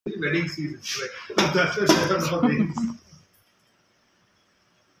wedding season, right? That's why there are no weddings.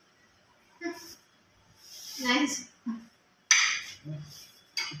 Nice.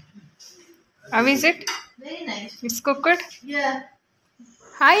 How is it? Very nice. It's cooked. Yeah.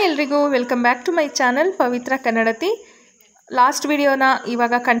 Hi ಎಲ್ರಿಗೂ welcome back to my channel Pavithra Kannadathi. Last ವಿಡಿಯೋನ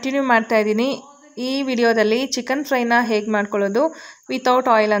ಇವಾಗ continue ಮಾಡ್ತಾ ಇದ್ದೀನಿ. ಈ ವಿಡಿಯೋದಲ್ಲಿ chicken ಫ್ರೈನ ಹೇಗೆ ಮಾಡ್ಕೊಳ್ಳೋದು without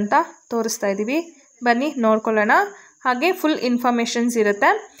oil ಅಂತ ತೋರಿಸ್ತಾ ಇದ್ದೀವಿ. ಬನ್ನಿ ನೋಡ್ಕೊಳ್ಳೋಣ. ಹಾಗೆ ಫುಲ್ ಇನ್ಫಾರ್ಮೇಷನ್ಸ್ ಇರುತ್ತೆ.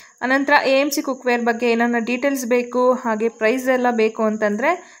 ಅನಂತರ AMC ಕುಕ್ವೇರ್ ಬಗ್ಗೆ ಏನಾರ ಡೀಟೇಲ್ಸ್ ಬೇಕು ಹಾಗೆ ಪ್ರೈಸ್ ಎಲ್ಲ ಬೇಕು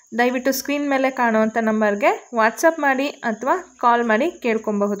ಅಂತಂದರೆ ದಯವಿಟ್ಟು ಸ್ಕ್ರೀನ್ ಮೇಲೆ ಕಾಣುವಂಥ ನಂಬರ್ಗೆ ವಾಟ್ಸಪ್ ಮಾಡಿ ಅಥವಾ ಕಾಲ್ ಮಾಡಿ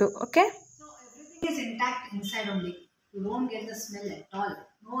ಕೇಳ್ಕೊಬಹುದು. Okay. So everything is intact inside only. You won't get the smell at all.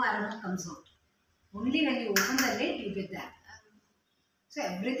 No aroma comes out. Only when you open the lid, you get that. So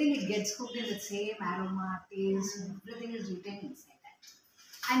everything it gets cooked in the same aroma, taste, everything is retained inside that.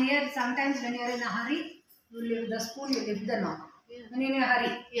 And here sometimes when you are in a hurry, you leave the spoon, you lift the knob. When you are in a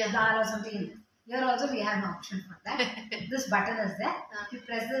hurry, dal or something. Here also we have an option for that. This button is there. If you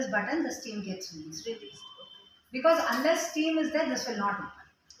press this button, the steam gets released. Because unless steam is there, this will not open.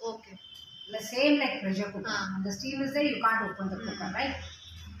 Okay. The same like pressure cooker. When the steam is there, you can't open the cooker, right?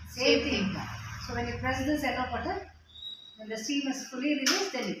 Same thing. So when you press this yellow button, when the steam is fully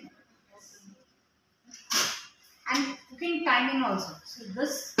released, then you can. And cooking timing also. So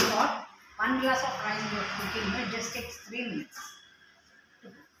this pot, 1 glass of rice you are cooking, it just takes 3 minutes.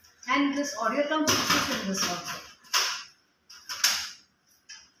 And this audio term fixes in this also.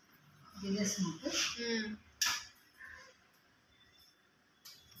 You just notice.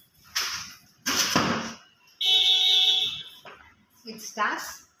 It starts,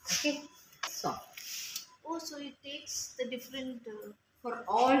 okay, soft. Oh, so it takes the different. For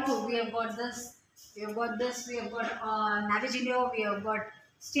all two, we have got this, we have got this, we have got Navigineo, we have got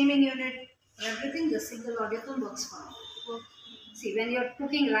steaming unit. For everything, the single audiophone works for all. See, when you're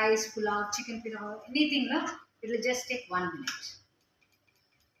cooking rice, pulao, chicken pulao, anything, no, it will just take 1 minute.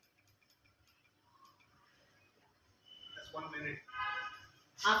 That's 1 minute.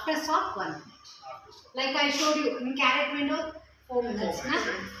 After soft, 1 minute. After so. Like I showed you in carrot window, 4 minutes. 4 minutes,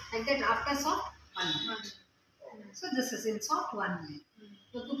 Na? right. Like that, after soft, 1 minute. So this is in soft 1 minute.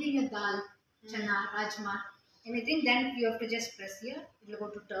 You're cooking a dal, chana, rajma, anything, then you have to just press here. It will go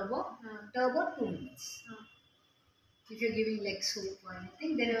to turbo. Turbo 2 minutes. If you're giving like soup or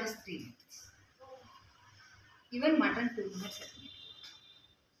anything, then it was 3 minutes. Even mutton 2 minutes.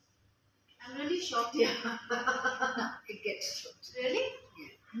 I'm really shocked here. It gets cooked. Really?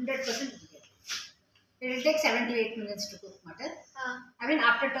 Yeah, 100% it will get cooked. It will take 7 to 8 minutes to cook mutton. Uh, I mean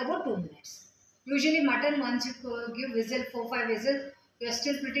after turbo 2 minutes. Usually mutton, once you give whistle 4-5 whistles, you are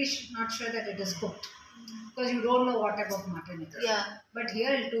still pretty not sure that it is cooked because you don't know what type of mutton it is. Yeah. But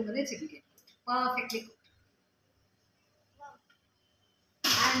here in 2 minutes it will get cooked. Perfectly cooked.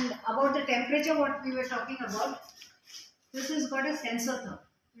 And about the temperature, what we were talking about, this has got a sensor thumb.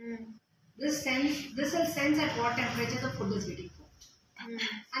 This will sense at what temperature the food is getting cooked,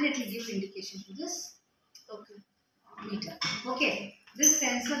 and it will give indication to this Okay. meter. Okay, this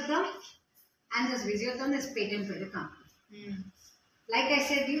sensor thumb and this visual thumb is patent by the company. Like I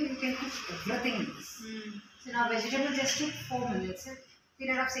said, you can cook everything in this. So now vegetable just took 4 minutes,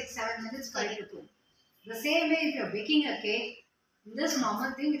 period of 6-7 minutes for it to cook. The same way, if you're baking a cake, this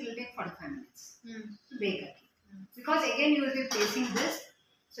normal thing it will take 45 minutes to bake a cake. Because again you will be placing this.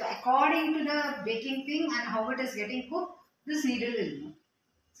 So according to the baking thing and how it is getting cooked, this needle will move.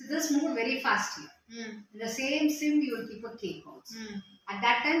 So this moved very fast here. In the same sim you will keep a cake also. At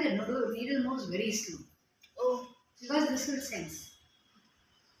that time the needle moves very slow. Oh. Because this will sense.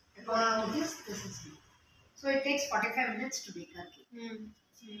 According to this is new. So it takes 45 minutes to bake a cake.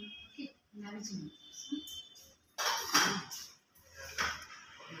 Okay, now it's new.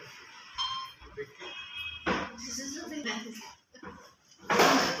 This is something nice.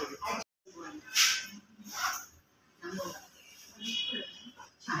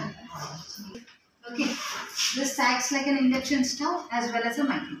 Okay, this acts like an induction stove as well as a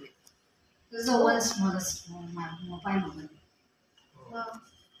microwave. This is the world's smallest mobile oven. Wow.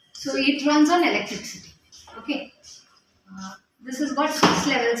 So it runs on electricity. Okay, this has got 6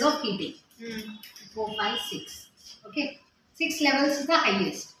 levels of heating. 4, 5, 6. Okay, 6 levels is the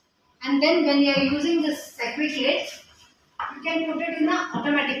highest. And then when you are using this circuit lid, you can put it in the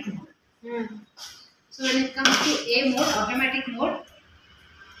automatic mode. So when it comes to A mode, automatic mode,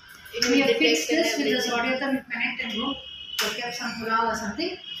 It when will you fix detect this with everything. this audio thumb, you connect and go, look up some pulao or something,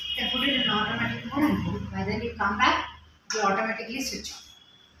 you can put it in automatic mode and go. By then you come back, it will automatically switch off.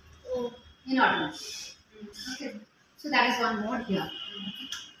 Oh. In automatic. Okay. So that is one mode here. Okay.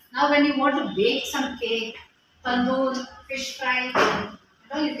 Now when you want to bake some cake, tandoor, fish fry,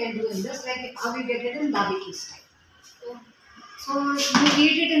 All you can do in this, like how you get it in barbecue style. So you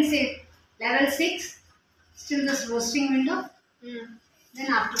heat it in say level 6, still this roasting window. Then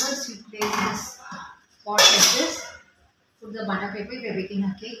afterwards you place this pot like this. Put the butter paper. If you're baking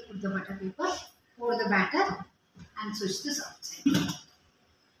a cake, put the butter paper. Pour the batter and switch this outside.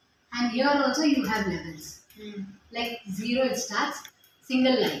 And here also you have levels. Like 0 it starts,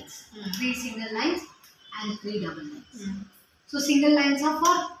 single lines, 3 single lines and 3 double lines. So single lines are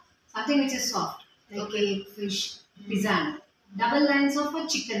for something which is soft, like cake, fish, pizza. Double lines are for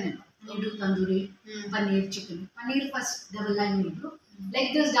chicken. You do tandoori, paneer, chicken. Paneer first double line you do.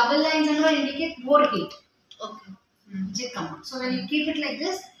 Like this double lines and all indicate more heat. Okay. Which will come out. So when you keep it like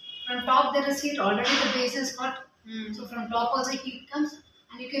this, from top there is heat, already the base is hot. So from top also heat comes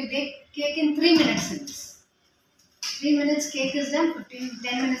and you can bake cake in 3 minutes in this. 3 minutes cake is done,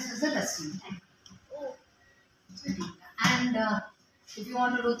 10 minutes is the resting time. Oh. And if you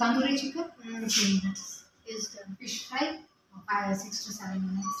want to do tandoori chicken, 15 minutes. Is done. Fish fry, 6 to 7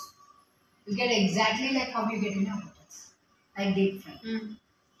 minutes. You get exactly like how you get in your hotels, like deep fry.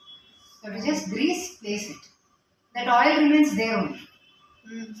 So to just grease, place it. That oil remains there only.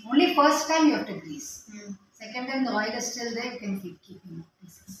 Only first time you have to grease. Second time the oil is still there, you can keep in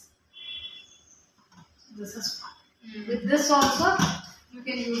pieces. This is fun. With this also, you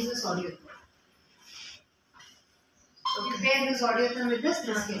can use this audio tool. If you pair this audio tool with this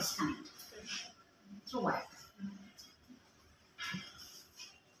gets connected. Through wire.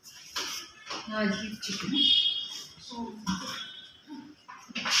 Now I'll heat chicken.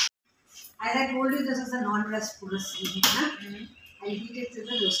 As I told you, this is a non-rest porous heat. I'll heat it to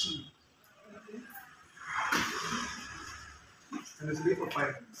the roasting. And it's ready for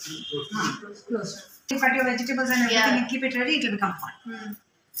 5 minutes. Close. You cut your vegetables and everything and keep it ready, it will become hot.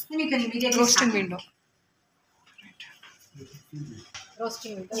 Then you can immediately roasting start. window.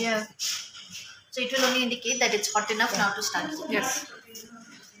 Roasting window. Yeah. So it will only indicate that it's hot enough now to start. Yes.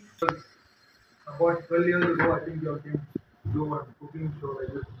 About 12 years ago, I think you came to do a cooking show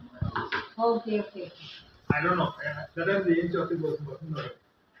like this. Okay. I don't know. That time the age office was working on it.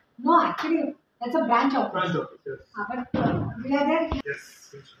 No, actually, that's a branch office. Branch office, yes. But we are there. Yes.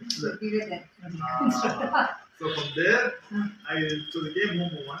 We were there. So from there, so they came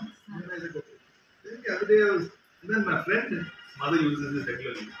home once. And then I said, okay. Then the other day and then my friend, mother uses this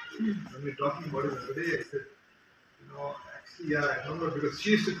regularly. When we were talking about it the other day, I said, actually, yeah, I remember because she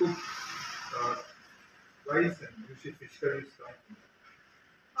used to cook rice and usually fish curry stuff.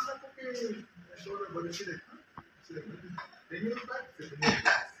 I told her, but she like, she like, 10 years back? I said, 10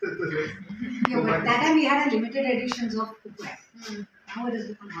 years back. Yeah, but that time we had a limited editions of cookware. Now it has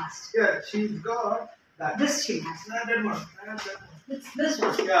become vast. Yeah, she's got that. This she has. Not that one. I have that one. It's this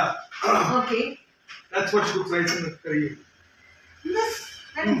one. Yeah. Okay. That's what she cooks rice and curry. This,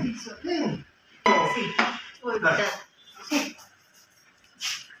 I don't think so. See. Oh, it's That. done. See.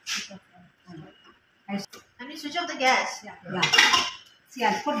 And you switch off the gas. Yeah. See,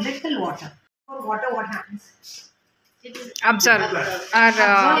 I'll put little water. For water, what happens? It will Absorb or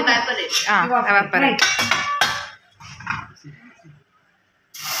evaporate. evaporate. Right.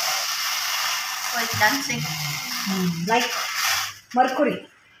 Oh, it's dancing. Like mercury.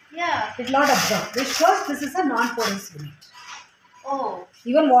 Yeah. It will not absorb. This shows this is a non-porous unit. Oh.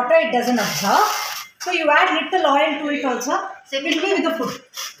 Even water it doesn't absorb. So you add little oil to it also. So it will be with the food.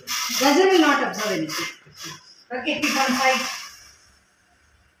 Doesn't will not absorb anything. Okay, keep on side.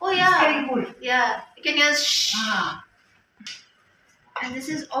 Oh It's yeah. getting cool. Yeah. You can use shh. And this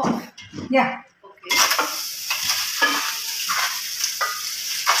is off. Yeah. Okay.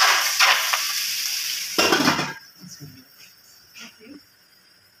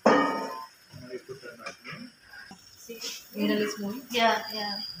 I put that back in. See, needle is moving. Yeah.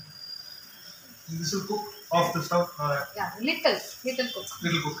 And this will cook off the stuff. Yeah, little cook. Little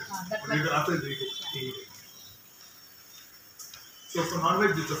cook. That But later after we cook. So for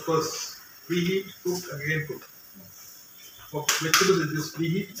non-veg, it's of course preheat, cook, and again cook. For vegetables, it's just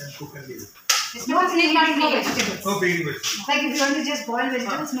preheat and cook and leave. It's no preheating for vegetables. No preheating vegetables. Like if you want to just boil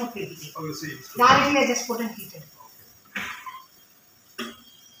vegetables, no preheating. Obviously, it's Directly I just put and heat it.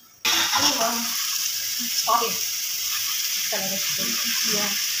 Oh wow. Okay. Color is good. Yeah.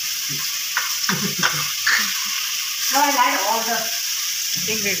 Now I'll add all the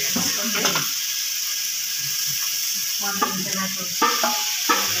Ingredients. Okay. one international.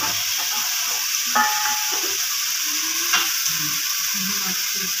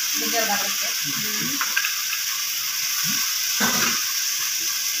 Bigger butter set.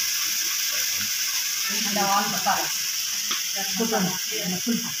 And all masalas. That's put on the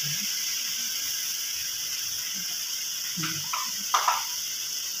full packet.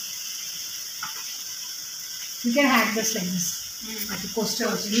 You can hack this like this. Like a coaster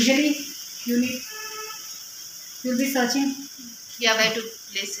also. Usually you'll be searching. Yeah, where to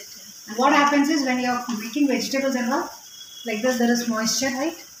place it. And what happens is when you're making vegetables and all, like this, there is moisture,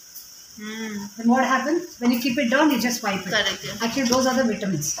 right? Then what happens? When you keep it down, you just wipe it. Correct, yeah. Actually, those are the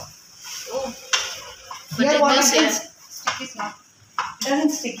vitamins. Oh. Here, But what this, happens? Stick is not. It doesn't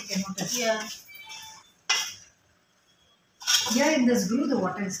stick, you can notice. Yeah. Here in this glue, the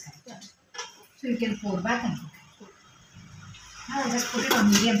water is collected. So you can pour back and cook it. Now I'll just put it on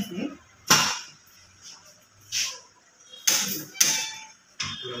medium flame.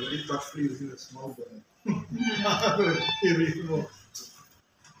 We are very thoughtfully using a small burner. Really more.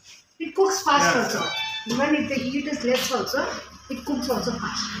 It cooks fast Yeah. also. Even if the heat is less also, it cooks also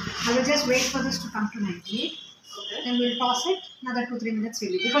fast. I will just wait for this to come to 98. Okay. Then we'll toss it. Another 2-3 minutes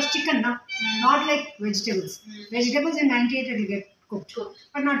really. Because chicken, not like vegetables. Vegetables in 98 it will get cooked.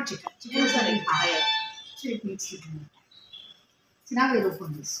 But not chicken. Chicken is a little higher. So it needs little more time. So now we'll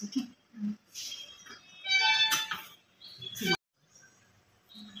open this. Okay.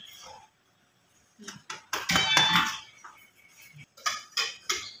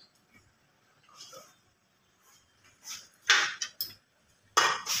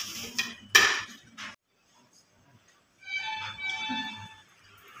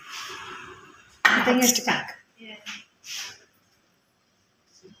 Nothing is stuck. Yeah.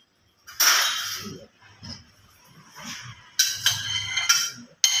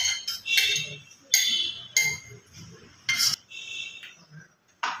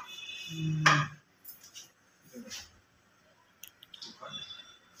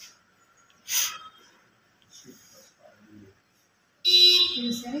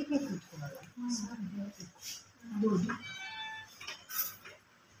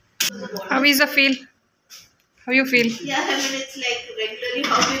 How is the feel? How you feel? Yeah, I mean it's like regularly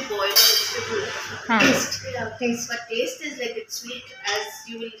how we boil vegetable. Taste. Yeah. Taste. But taste is like it's sweet as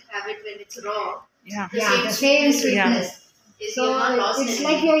you will have it when it's raw. Yeah. Yeah, the same sweetness. Is So you're not lost it's in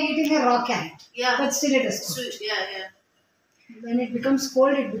like it. you're eating a raw carrot. Yeah. But still it is cooked. Sweet. Yeah, yeah. When it becomes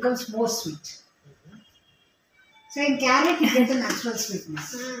cold, it becomes more sweet. So in carrot, you get the natural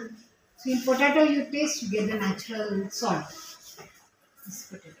sweetness. So in potato, you taste, you get the natural salt. This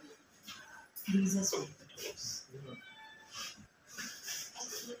potato. These are sweet potatoes.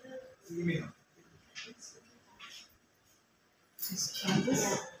 You mean? Just try this.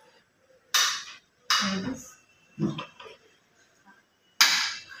 Try this.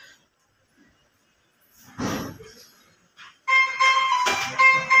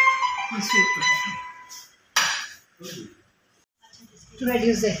 And sweet potato. To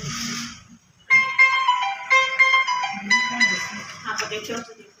reduce the heat.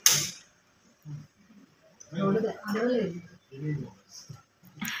 Potato. You mean more.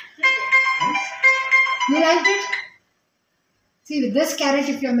 You liked it? See, with this carrot,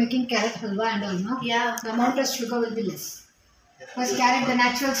 if you're making carrot halwa and all, no? Yeah. The amount of sugar will be less. Because carrot, the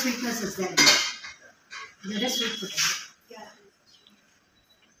natural sweetness is there. That is sweet potato. Yeah.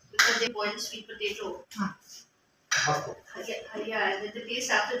 Because they boil sweet potato. Yeah, and then the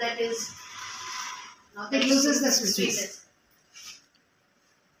taste after that is not It that loses the sweetness.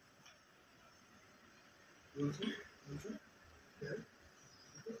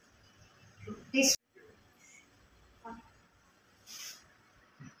 Taste.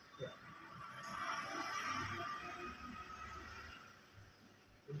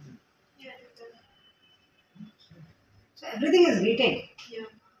 So everything is retained. Yeah.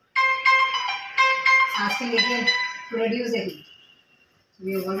 Asking again to reduce the heat. So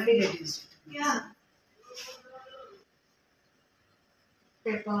we have already reduced it. Yeah.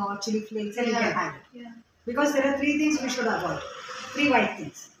 Pepper, chili flakes, and you Yeah. can add it. Yeah. Because there are 3 things we should avoid. 3 white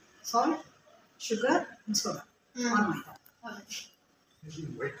things. Salt, sugar, and soda. Or maida.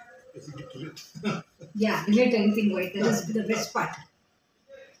 Anything white, basically kill it. Yeah, delete anything white. That is the best part.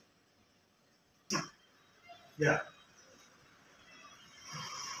 Yeah.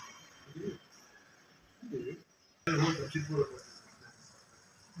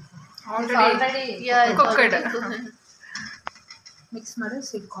 Already Yeah, it's cooked. already cooked. Mix ಮಾಡಿ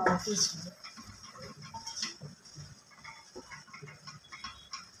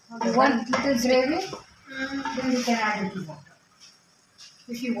You want little gravy? Then you can add little water.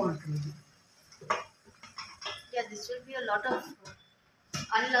 If you want gravy. Yeah, this will be a lot of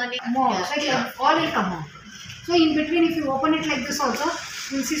unlearning. More. Yeah. So all will come out. So in between, if you open it like this also,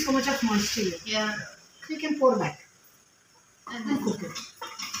 you will see so much of moisture here. Yeah. So you can pour back And and then cook it.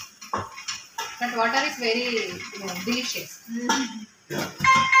 But water is very delicious.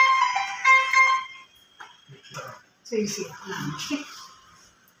 So you see.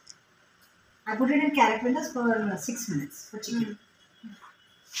 I put it in carrot windows for 6 minutes for chicken.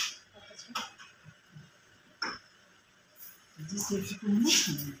 Just leave it 2 minutes.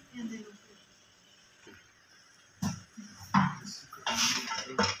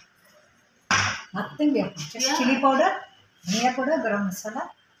 Nothing we have put. Just chili powder, dhania powder, garam masala,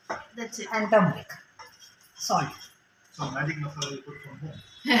 That's it. and turmeric. Salt. So magic masala you put from home.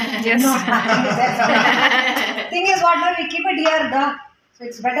 Yes. No, nothing is there. Thing is what, no, we keep it here, so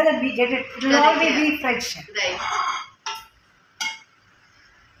it's better that we get it. It will all be fresh. Right.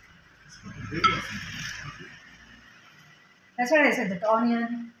 That's what I said, that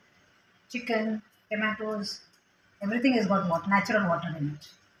onion, chicken, tomatoes, everything has got water, natural water in it.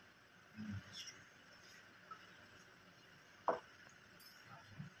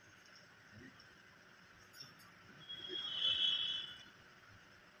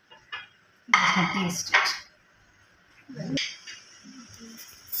 You can taste it.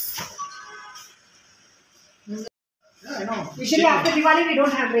 Yeah, I know. Usually after Diwali we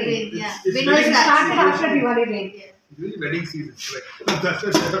don't have rain. Yeah. It's We know it very started nice. after Diwali rain. Yeah. It's really wedding season, right? That's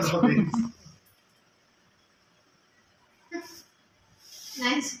why there are no rains.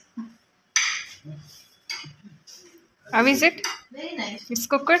 Nice. How is it? Very nice. It's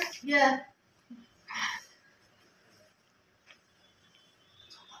cooked? Yeah.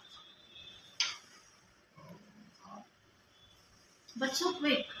 But so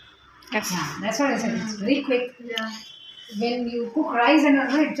quick. Yes. Yeah, that's what I said. It's very quick. Yeah. When you cook rice and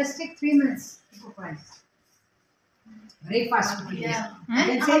it just takes 3 minutes to cook rice. Very fast cooking. Yeah. Hmm? And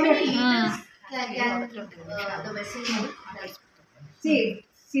Then how save many it. liters can the vessel hold?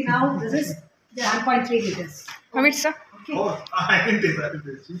 See now this is 1.3 liters. How it's, sir? Okay. Oh, I didn't taste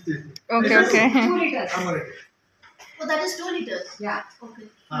that. She's tasting. Okay, This is okay. 2 liters. I'm already. Oh, that is 2 liters. Yeah. Okay.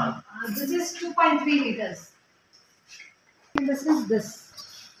 This is 2.3 liters. And this is this.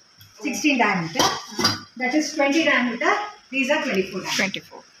 16 diameter. That is 20 diameter. These are 24 diameter.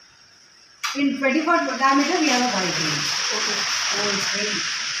 24. In 24 diameter we have a wide range. Okay. Oh, it's very.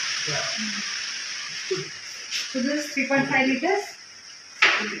 Yeah. So this is 3.5 liters.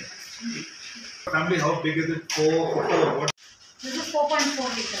 Family, how big is it? What? This is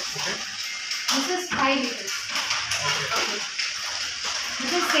 4.4 liters. This is 5 liters. Okay.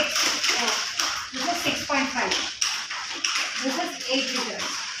 This is 6. This is 6.5. This is 8 liters.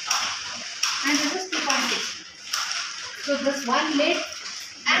 And this is 2.6 liters. So this one lid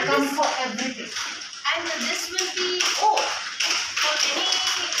And comes this- for everything. And this will be for any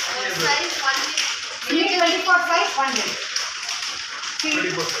size one liter. Any 24 size, one lid. See,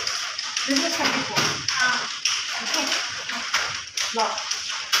 20%. this is 24. Okay. Lock.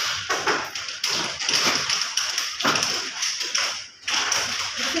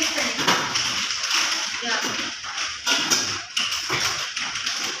 This is 24. Yeah.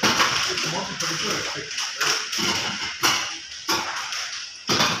 It's more than 24.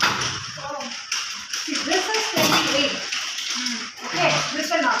 Oh. See, this is 28. Okay, this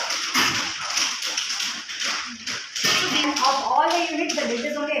will not. And of all the units, the lid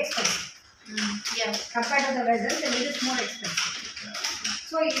is only expensive. Yeah. Compared to the vessel, the lid is more expensive.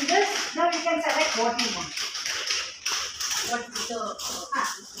 So in this, now you can select what you want. What is the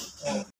Ah,